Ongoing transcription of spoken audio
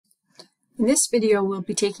In this video, we'll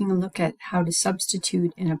be taking a look at how to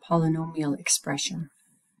substitute in a polynomial expression.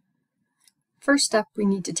 First up, we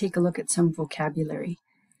need to take a look at some vocabulary.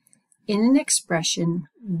 In an expression,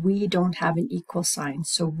 we don't have an equal sign,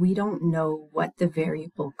 so we don't know what the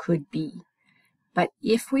variable could be. But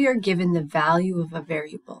if we are given the value of a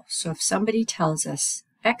variable, so if somebody tells us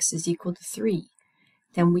x is equal to 3,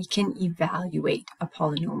 then we can evaluate a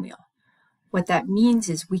polynomial. What that means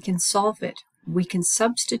is we can solve it, we can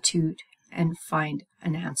substitute and find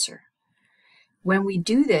an answer. When we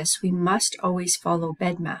do this, we must always follow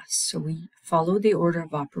BEDMAS, so we follow the order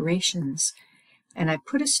of operations. And I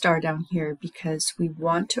put a star down here because we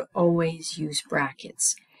want to always use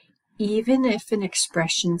brackets. Even if an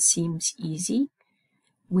expression seems easy,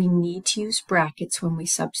 we need to use brackets when we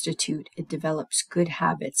substitute. It develops good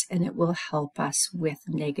habits and it will help us with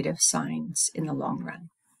negative signs in the long run.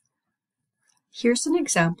 Here's an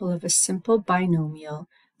example of a simple binomial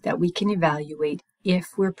that we can evaluate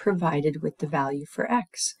if we're provided with the value for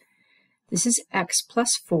x. This is x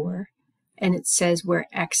plus 4, and it says where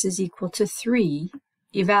x is equal to 3,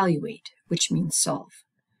 evaluate, which means solve.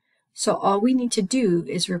 So all we need to do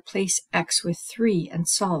is replace x with 3 and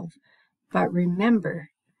solve. But remember,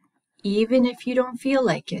 even if you don't feel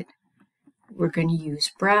like it, we're going to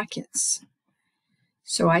use brackets.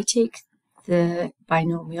 So I take the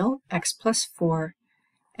binomial x plus 4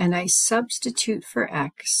 and I substitute for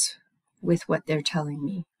x with what they're telling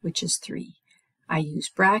me, which is 3. I use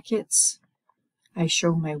brackets, I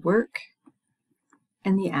show my work,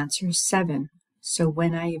 and the answer is 7. So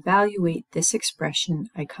when I evaluate this expression,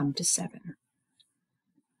 I come to 7.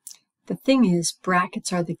 The thing is,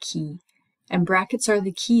 brackets are the key. And brackets are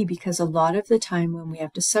the key because a lot of the time when we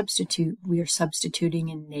have to substitute, we are substituting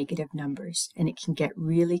in negative numbers, and it can get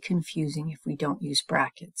really confusing if we don't use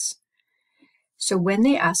brackets. So when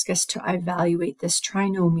they ask us to evaluate this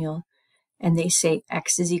trinomial, and they say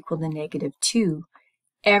x is equal to -2,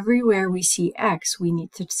 everywhere we see x, we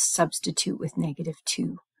need to substitute with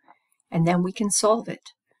 -2, and then we can solve it.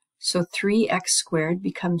 So 3x squared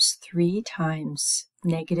becomes 3 times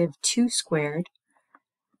 -2 squared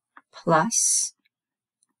plus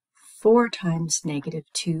 4 times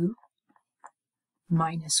 -2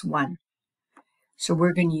 minus 1. So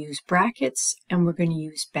we're going to use brackets and we're going to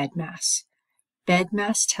use BEDMAS.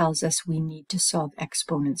 BEDMAS tells us we need to solve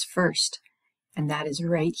exponents first, and that is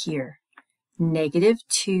right here.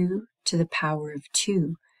 -2 to the power of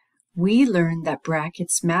 2. We learned that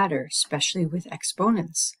brackets matter, especially with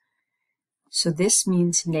exponents. So this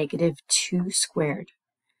means -2 squared,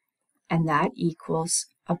 and that equals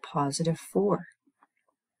a positive 4.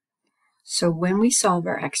 So when we solve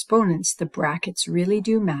our exponents, the brackets really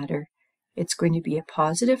do matter. It's going to be a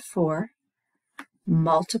positive 4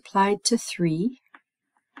 multiplied to 3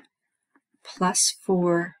 plus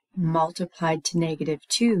 4 multiplied to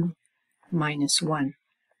 -2 minus 1.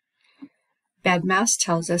 BEDMAS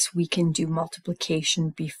tells us we can do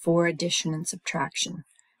multiplication before addition and subtraction.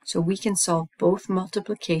 So we can solve both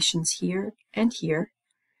multiplications here, and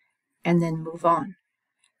then move on.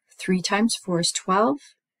 3 times 4 is 12,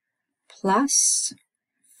 plus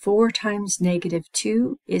 4 times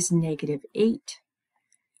 -2 is -8,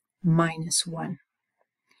 minus 1.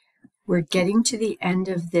 We're getting to the end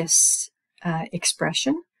of this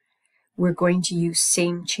expression. We're going to use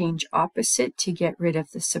same change opposite to get rid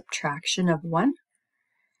of the subtraction of 1.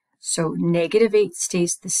 So -8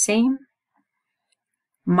 stays the same,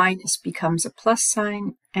 minus becomes a plus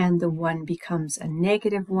sign, and the 1 becomes a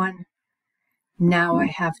 -1. Now I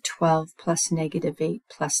have 12 plus -8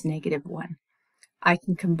 plus -1. I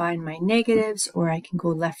can combine my negatives or I can go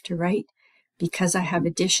left to right. Because I have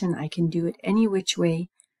addition, I can do it any which way.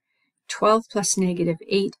 12 plus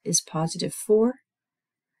 -8 is positive 4.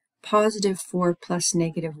 Positive 4 plus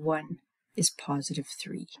 -1 is positive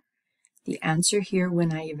 3. The answer here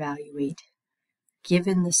when I evaluate,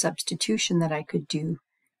 given the substitution that I could do,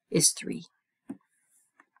 is 3.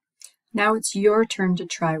 Now it's your turn to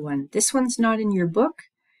try one. This one's not in your book.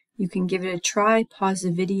 You can give it a try, pause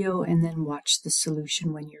the video, and then watch the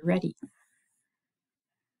solution when you're ready.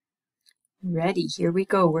 Ready, here we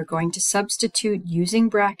go. We're going to substitute using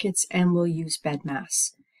brackets and we'll use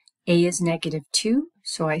BEDMAS. A is -2,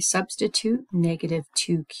 so I substitute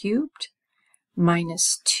 -2 cubed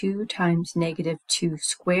minus 2 times -2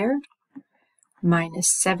 squared minus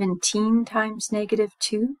 17 times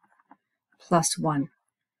 -2 plus 1.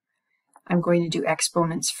 I'm going to do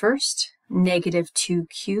exponents first. -2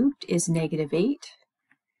 cubed is -8.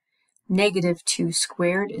 -2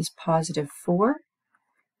 squared is positive 4.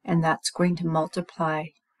 And that's going to multiply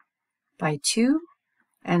by 2.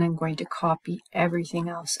 And I'm going to copy everything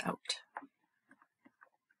else out.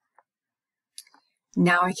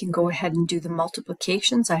 Now I can go ahead and do the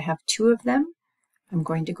multiplications. I have 2 of them. I'm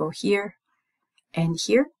going to go here and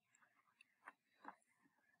here.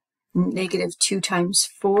 Negative 2 times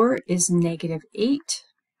 4 is negative 8.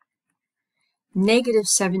 Negative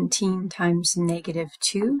 17 times negative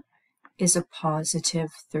 2 is a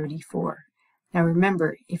positive 34. Now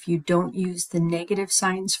remember, if you don't use the negative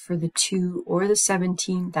signs for the 2 or the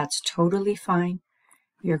 17, that's totally fine.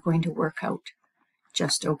 You're going to work out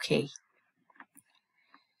just okay.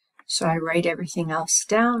 So I write everything else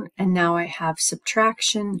down, and now I have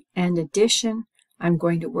subtraction and addition. I'm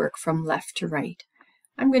going to work from left to right.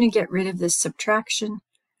 I'm going to get rid of this subtraction.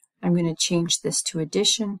 I'm going to change this to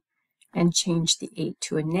addition and change the 8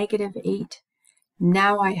 to a negative 8.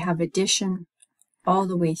 Now I have addition all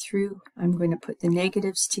the way through. I'm going to put the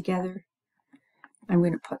negatives together. I'm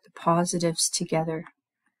going to put the positives together.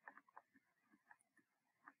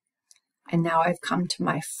 And now I've come to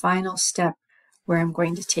my final step where I'm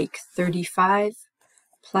going to take 35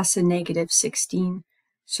 plus a negative 16.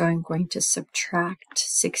 So I'm going to subtract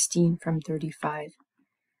 16 from 35,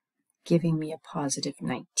 giving me a positive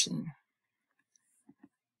 19.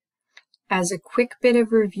 As a quick bit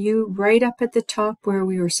of review, right up at the top where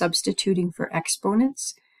we were substituting for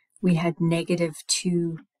exponents, we had negative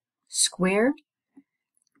 2 squared.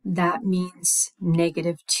 That means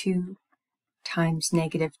negative 2 times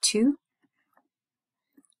negative 2.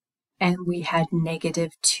 And we had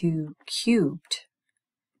negative 2 cubed,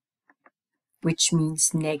 which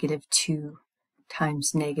means negative 2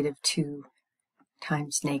 times negative 2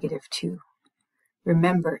 times negative 2.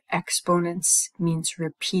 Remember, exponents means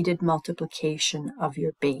repeated multiplication of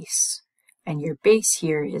your base. And your base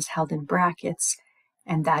here is held in brackets,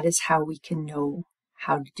 and that is how we can know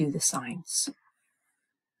how to do the signs.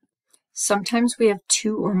 Sometimes we have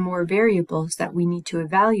 2 or more variables that we need to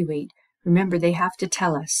evaluate. Remember, they have to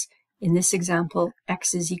tell us. In this example,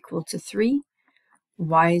 x is equal to 3,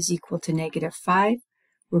 y is equal to negative 5.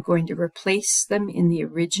 We're going to replace them in the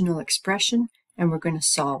original expression, and we're going to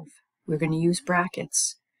solve. We're going to use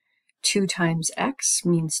brackets. 2 times x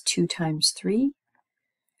means 2 times 3,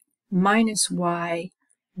 minus y,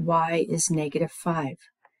 y is negative 5.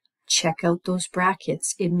 Check out those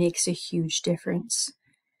brackets. It makes a huge difference.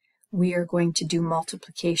 We are going to do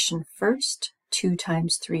multiplication first. 2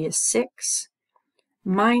 times 3 is 6.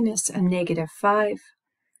 Minus a negative 5,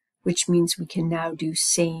 which means we can now do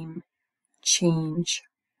same, change,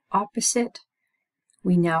 opposite.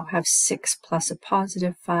 We now have 6 plus a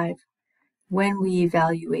positive 5. When we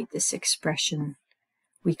evaluate this expression,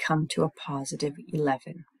 we come to a positive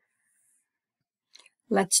 11.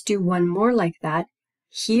 Let's do one more like that.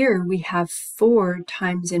 Here we have 4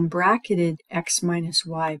 times in bracketed x minus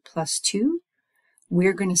y plus 2.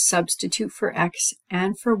 We're going to substitute for x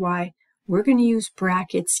and for y. We're going to use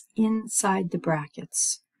brackets inside the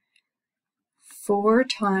brackets. 4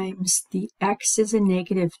 times the x is a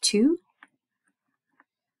negative 2,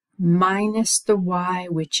 minus the y,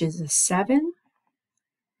 which is a 7.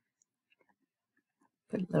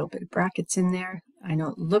 Put a little bit of brackets in there. I know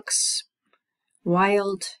it looks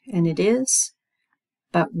wild, and it is,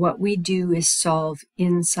 but what we do is solve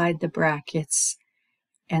inside the brackets,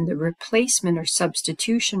 and the replacement or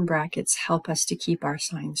substitution brackets help us to keep our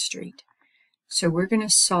signs straight. So we're going to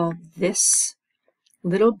solve this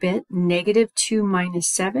little bit, negative 2 minus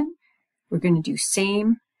 7. We're going to do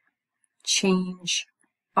same, change,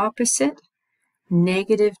 opposite.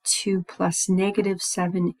 Negative 2 plus negative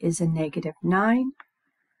 7 is a negative 9.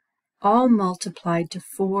 All multiplied to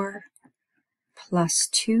 4 plus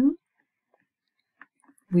 2.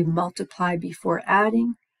 We multiply before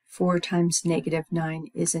adding. 4 times negative 9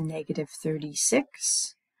 is a negative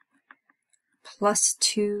 36. Plus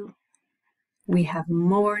 2. We have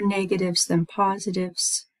more negatives than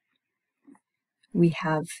positives. We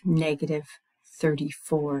have negative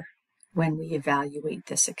 34 when we evaluate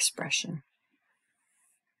this expression.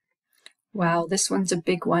 Wow, this one's a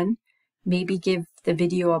big one. Maybe give the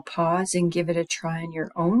video a pause and give it a try on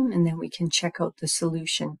your own, and then we can check out the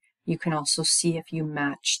solution. You can also see if you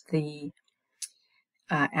match the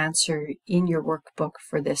answer in your workbook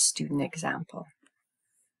for this student example.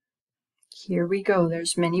 Here we go.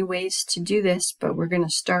 There's many ways to do this, but we're going to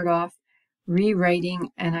start off rewriting,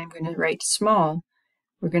 and I'm going to write small.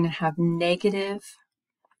 We're going to have negative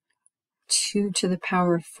 2 to the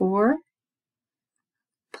power of 4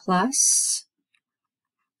 plus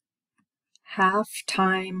half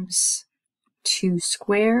times 2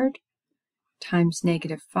 squared times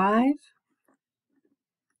negative 5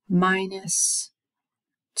 minus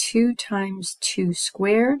 2 times 2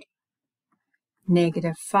 squared,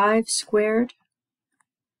 negative 5 squared,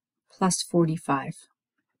 plus 45.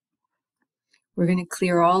 We're going to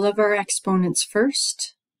clear all of our exponents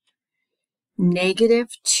first. Negative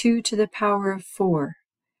 2 to the power of 4.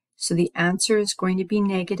 So the answer is going to be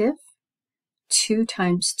negative. 2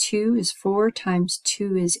 times 2 is 4, times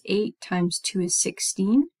 2 is 8, times 2 is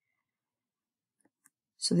 16.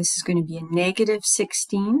 So this is going to be a negative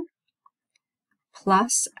 16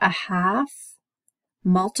 plus a half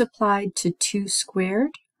multiplied to 2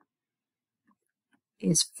 squared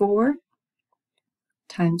is 4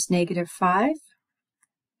 times negative 5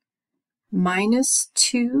 minus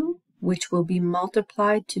 2, which will be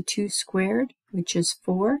multiplied to 2 squared, which is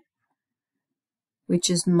 4, which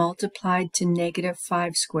is multiplied to negative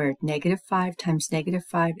 5 squared. Negative 5 times negative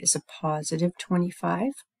 5 is a positive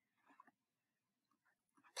 25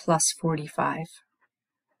 plus 45.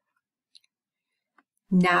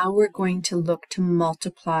 Now we're going to look to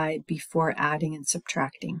multiply before adding and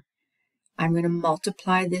subtracting. I'm going to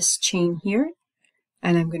multiply this chain here,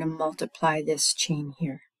 and I'm going to multiply this chain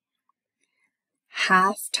here.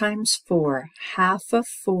 Half times 4, half of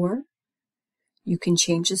 4. You can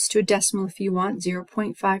change this to a decimal if you want.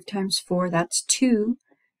 0.5 times 4, that's 2,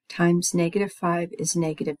 times negative 5 is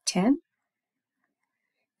negative 10.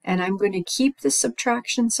 And I'm going to keep the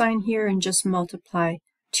subtraction sign here and just multiply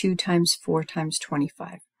 2 times 4 times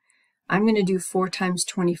 25. I'm going to do 4 times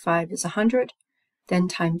 25 is 100, then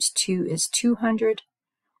times 2 is 200,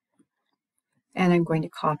 and I'm going to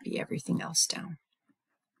copy everything else down.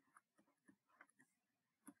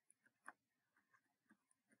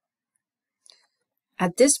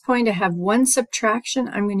 At this point, I have one subtraction.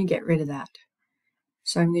 I'm going to get rid of that.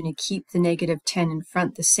 So I'm going to keep the negative 10 in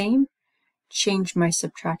front the same, change my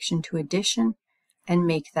subtraction to addition, and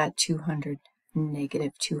make that 200,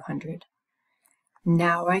 negative 200.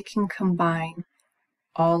 Now I can combine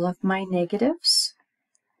all of my negatives.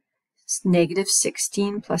 It's negative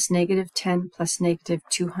 16 plus negative 10 plus negative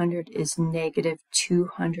 200 is negative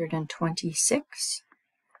 226,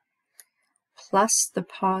 plus the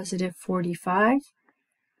positive 45.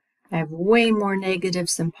 I have way more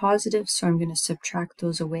negatives than positives, so I'm going to subtract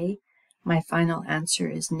those away. My final answer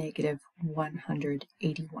is negative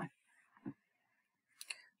 181.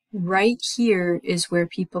 Right here is where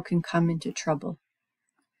people can come into trouble.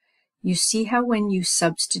 You see how when you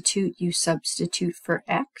substitute for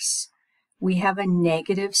x. We have a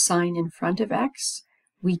negative sign in front of x.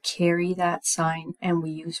 We carry that sign and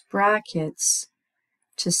we use brackets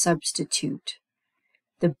to substitute.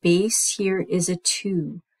 The base here is a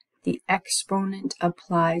 2. The exponent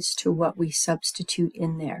applies to what we substitute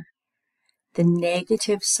in there. The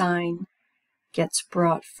negative sign gets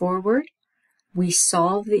brought forward. We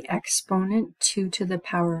solve the exponent 2 to the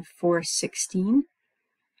power of 416,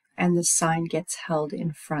 and the sign gets held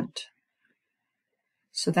in front.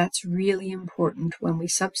 So that's really important when we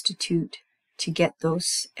substitute to get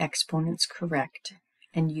those exponents correct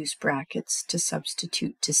and use brackets to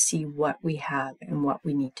substitute to see what we have and what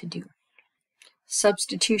we need to do.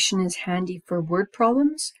 Substitution is handy for word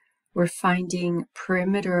problems. We're finding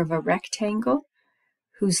perimeter of a rectangle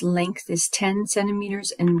whose length is 10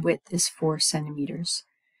 centimeters and width is 4 centimeters.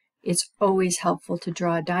 It's always helpful to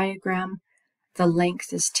draw a diagram. The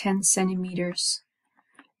length is 10 centimeters.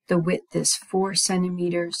 The width is 4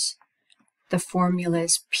 centimeters. The formula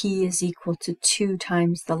is P is equal to 2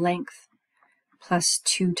 times the length plus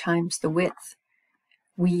 2 times the width.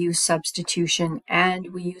 We use substitution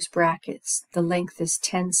and we use brackets. The length is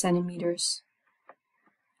 10 centimeters.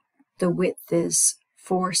 The width is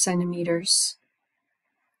 4 centimeters.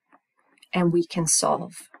 And we can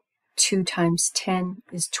solve. 2 times 10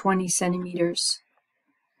 is 20 centimeters.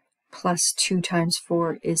 Plus 2 times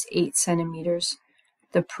 4 is 8 centimeters.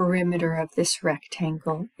 The perimeter of this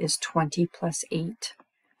rectangle is 20 plus 8,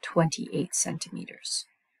 28 centimeters.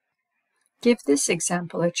 Give this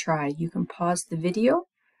example a try. You can pause the video.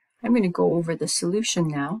 I'm going to go over the solution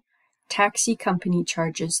now. Taxi company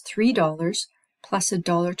charges $3 plus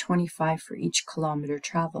 $1.25 for each kilometer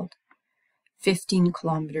traveled.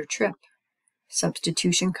 15-kilometer trip.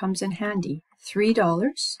 Substitution comes in handy.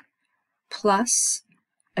 $3 plus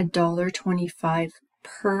 $1.25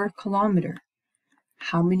 per kilometer.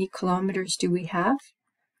 How many kilometers do we have?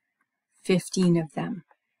 15 of them.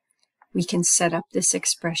 We can set up this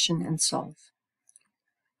expression and solve.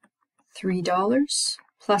 $3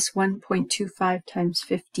 plus 1.25 times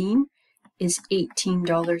 15 is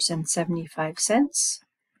 $18.75.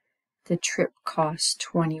 The trip costs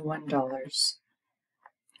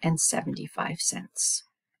 $21.75.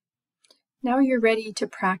 Now you're ready to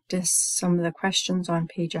practice some of the questions on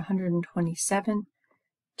page 127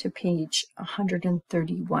 to page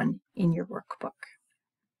 131 in your workbook.